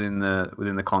works within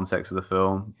the context of the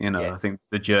film. Yes. I think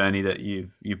the journey that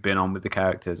you've been on with the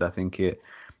characters, I think it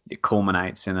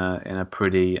culminates in a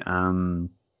pretty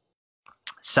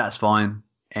satisfying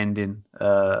ending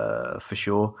for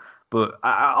sure. But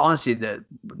I honestly,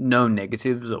 no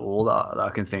negatives at all that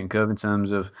I can think of in terms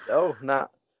of. Oh, nah.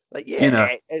 Like,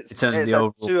 yeah, it's a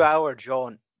 2-hour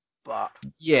jaunt, but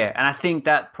yeah, and I think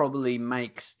that probably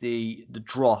makes the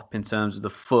drop in terms of the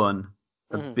fun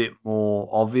a bit more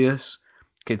obvious.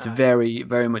 It's very,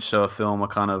 very much so a film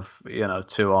of kind of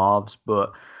 2 halves,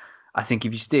 but I think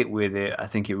if you stick with it, I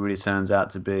think it really turns out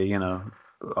to be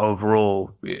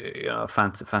overall a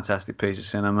fantastic piece of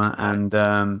cinema. And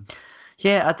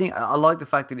yeah, I think I like the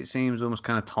fact that it seems almost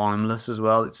kind of timeless as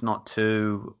well. It's not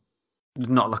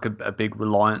like a big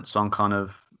reliance on kind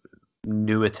of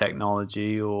newer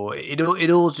technology, or it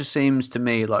all just seems to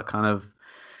me like kind of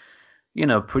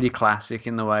pretty classic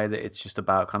in the way that it's just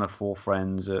about kind of 4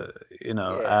 friends, 4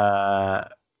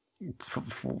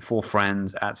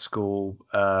 friends at school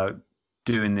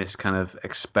doing this kind of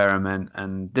experiment.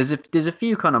 And there's a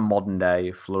few kind of modern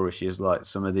day flourishes, like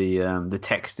some of the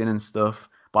texting and stuff,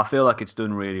 but I feel like it's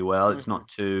done really well. It's not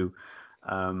too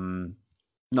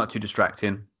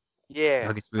distracting. Yeah,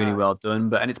 like it's really well done.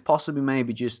 But and it's possibly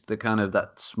maybe just the kind of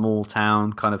that small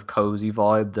town kind of cozy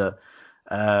vibe that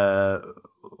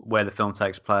where the film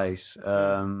takes place.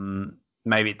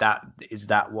 Maybe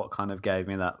that what kind of gave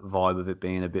me that vibe of it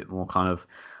being a bit more kind of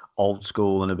old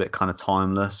school and a bit kind of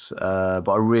timeless. But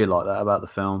I really like that about the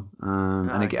film.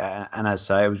 And again, and as I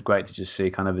say, it was great to just see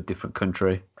kind of a different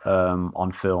country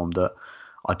on film that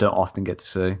I don't often get to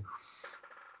see.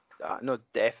 No,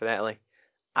 definitely.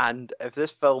 And if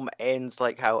this film ends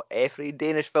like how every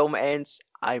Danish film ends,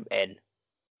 I'm in.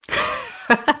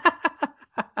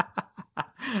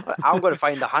 I'm going to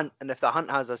find The Hunt, and if The Hunt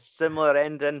has a similar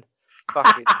ending,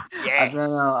 fucking yes.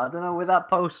 I don't know with that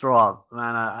poster up,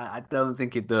 man. I don't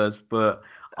think it does, but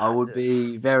I would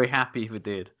be very happy if it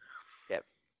did. Yep.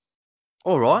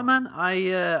 All right, man.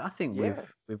 I think we've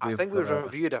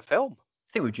reviewed a film.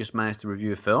 I think we've just managed to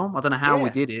review a film. I don't know how we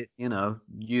did it. You and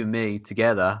me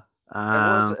together.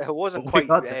 It wasn't quite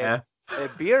a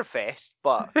beer fest,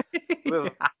 but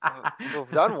we've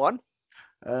done one.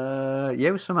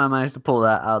 We somehow managed to pull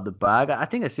that out of the bag. I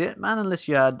think that's it, man. Unless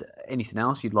you had anything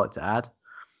else you'd like to add.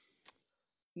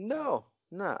 No.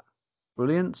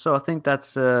 Brilliant. So I think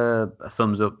that's a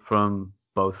thumbs up from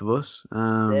both of us.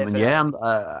 And yeah, I'm,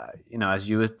 as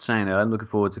you were saying, I'm looking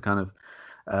forward to kind of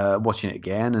watching it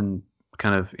again and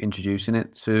kind of introducing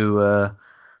it to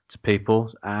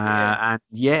people. And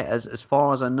yeah, as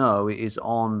far as I know, it is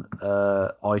on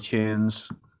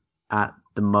iTunes at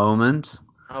the moment.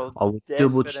 I will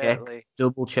double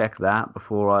check that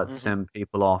before I send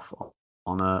people off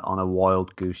on a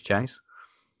wild goose chase.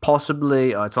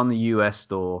 Possibly it's on the US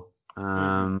store.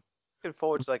 Looking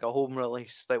forward to like a home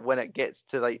release, like when it gets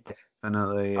to like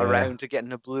definitely around to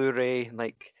getting a Blu-ray.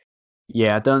 Like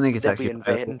I don't think it's actually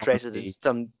interested in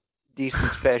some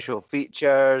decent special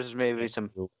features, maybe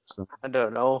some I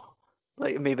don't know,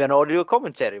 like maybe an audio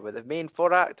commentary with the main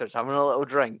 4 actors having a little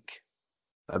drink.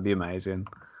 That'd be amazing.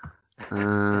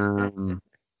 At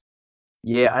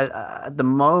the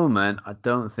moment, I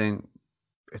don't think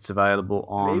it's available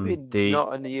on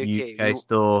not in the UK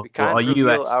store. We can't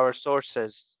reveal our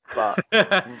sources, but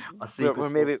we're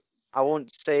maybe. I won't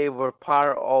say we're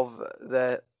part of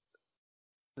the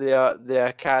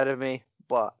Academy,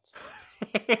 but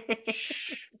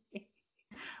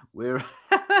we're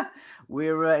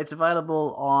It's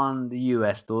available on the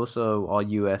US store, so our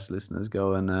US listeners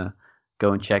go and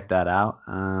check that out.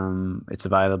 It's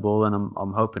available, and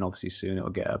I'm hoping obviously soon it'll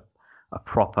get a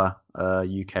proper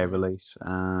UK release,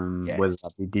 whether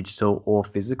that be digital or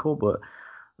physical, but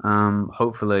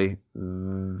hopefully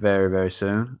very, very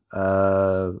soon.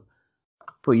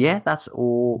 But yeah, that's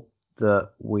all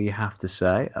that we have to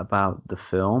say about the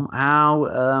film.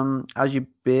 How's your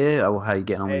beer? Or how you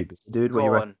getting on with your beer, dude? What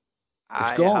you reckon?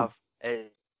 It's gone.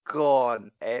 It's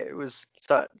gone. It was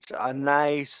such a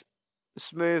nice,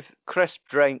 smooth, crisp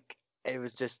drink. It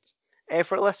was just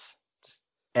effortless. Just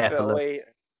put away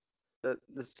the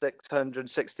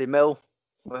 660 ml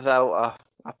without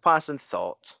a passing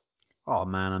thought. Oh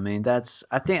man, I mean I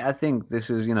think this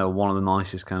is one of the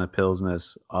nicest kind of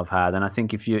pilsners I've had, and I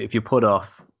think if you put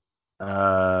off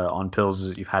on pilsners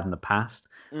that you've had in the past,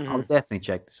 I would definitely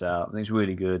check this out. I think it's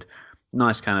really good.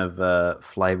 Nice kind of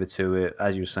flavor to it,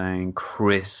 as you were saying,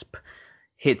 crisp,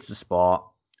 hits the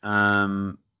spot.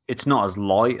 It's not as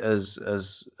light as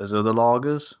other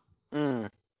lagers,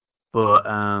 but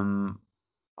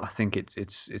I think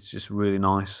it's just really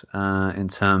nice in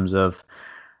terms of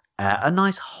a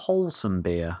nice wholesome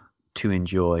beer to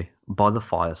enjoy by the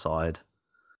fireside.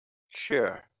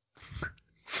 Sure.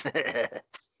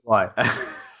 Right.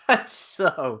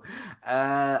 So,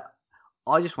 I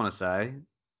just want to say,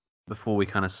 before we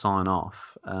kind of sign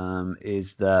off,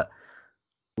 is that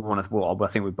I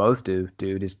think we both do,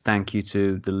 dude, is thank you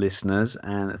to the listeners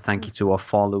and thank you to our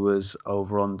followers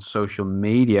over on social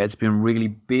media. It's been really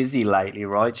busy lately,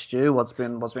 right, Stu? What's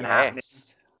been happening?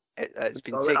 It's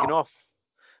been taking off.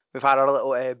 We've had our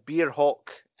little beer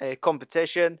hawk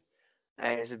competition.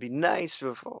 It's been nice.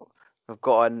 We've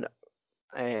gotten,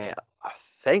 I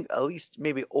think, at least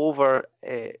maybe over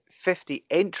 50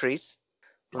 entries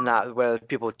on that, where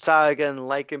people tagging,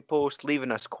 liking posts,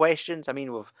 leaving us questions. I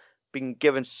mean, we've been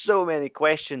given so many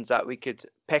questions that we could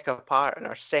pick apart in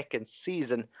our second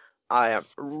season. I am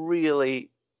really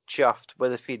chuffed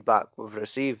with the feedback we've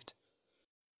received.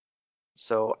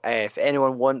 So if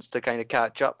anyone wants to kind of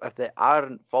catch up, if they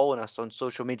aren't following us on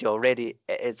social media already,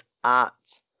 it is at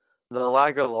the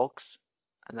Lagerlogs,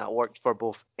 and that works for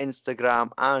both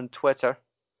Instagram and Twitter.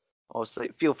 Obviously,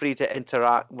 feel free to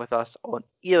interact with us on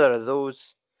either of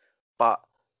those. But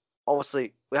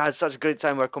obviously, we had such a great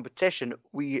time with our competition,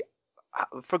 we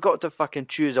forgot to fucking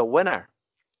choose a winner.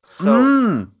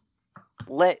 So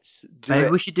let's do it. Maybe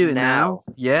we should do it now.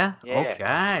 Yeah? Yeah.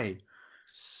 Okay.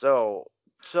 So,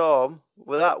 Tom,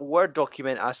 with that Word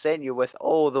document I sent you with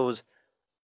all those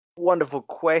wonderful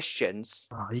questions.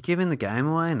 Oh, you're giving the game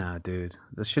away now, dude.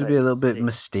 There should be a little bit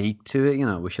mystique to it.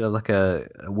 We should have like a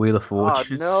Wheel of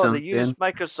Fortune. Oh no, something. They use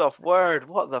Microsoft Word.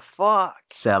 What the fuck?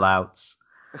 Sellouts.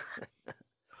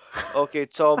 Okay,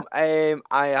 Tom. I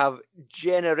have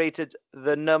generated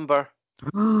the number.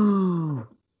 Who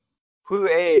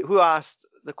asked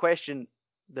the question?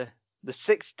 The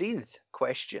 16th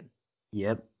question.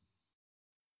 Yep.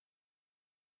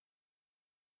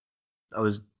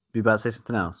 Be about to say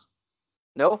something else.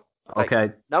 No. Okay.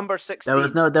 Like, number 16.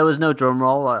 There was no drum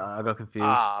roll. I got confused.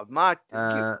 My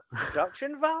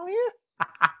production value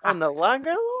on the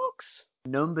Lagerlogs.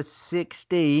 Number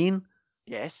 16.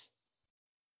 Yes.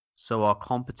 So our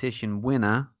competition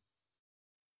winner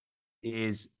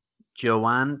is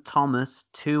Joanne Thomas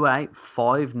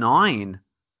 2859.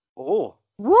 Oh.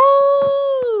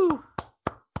 Woo!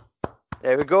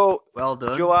 There we go. Well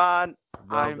done, Joanne.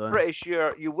 I'm pretty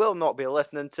sure you will not be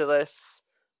listening to this,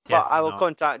 but I will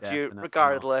contact you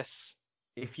regardless.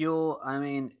 If you're,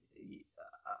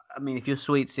 if you're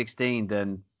sweet 16,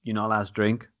 then you're not allowed to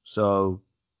drink. So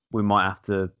we might have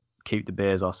to keep the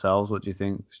beers ourselves. What do you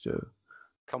think, Stu?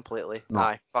 Completely.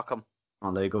 Aye, fuck them.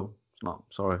 Not legal.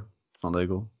 It's not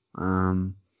legal. I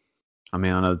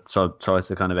know. So sorry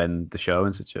to kind of end the show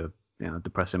in such a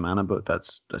depressing manner, but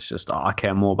that's just I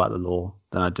care more about the law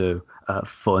than I do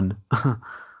fun.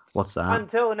 What's that?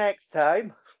 Until next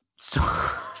time. So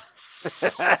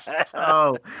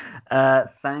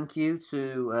thank you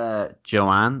to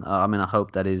Joanne. I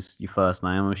hope that is your first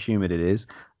name. I'm assuming it is.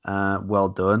 Well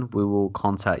done. We will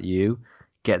contact you,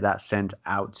 get that sent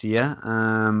out to you.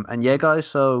 And yeah, guys.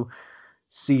 So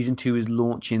season 2 is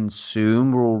launching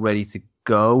soon. We're all ready to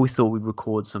go. We thought we'd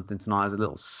record something tonight as a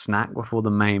little snack before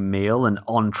the main meal, an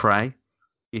entree,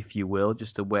 if you will,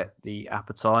 just to whet the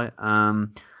appetite.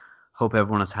 Hope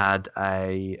everyone has had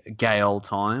a gay old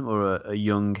time or a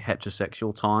young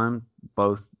heterosexual time.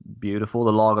 Both beautiful.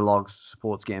 The Lagerlogs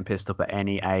supports getting pissed up at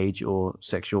any age or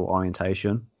sexual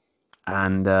orientation.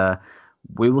 And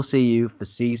we will see you for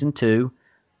season 2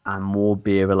 and more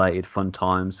beer-related fun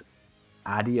times.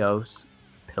 Adios,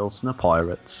 Pilsner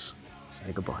Pirates.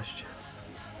 Say goodbye, Stu.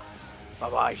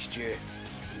 Bye-bye, Stu.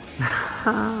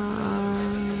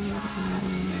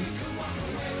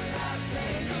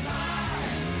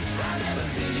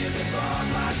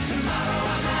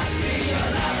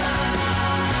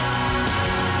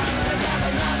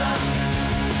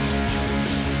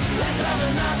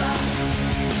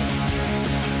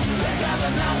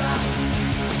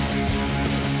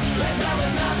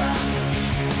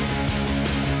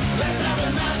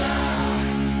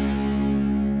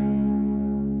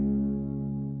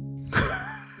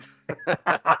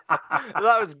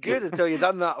 That was good until you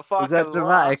done that fucking Was that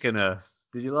dramatic laugh. enough?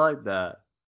 Did you like that?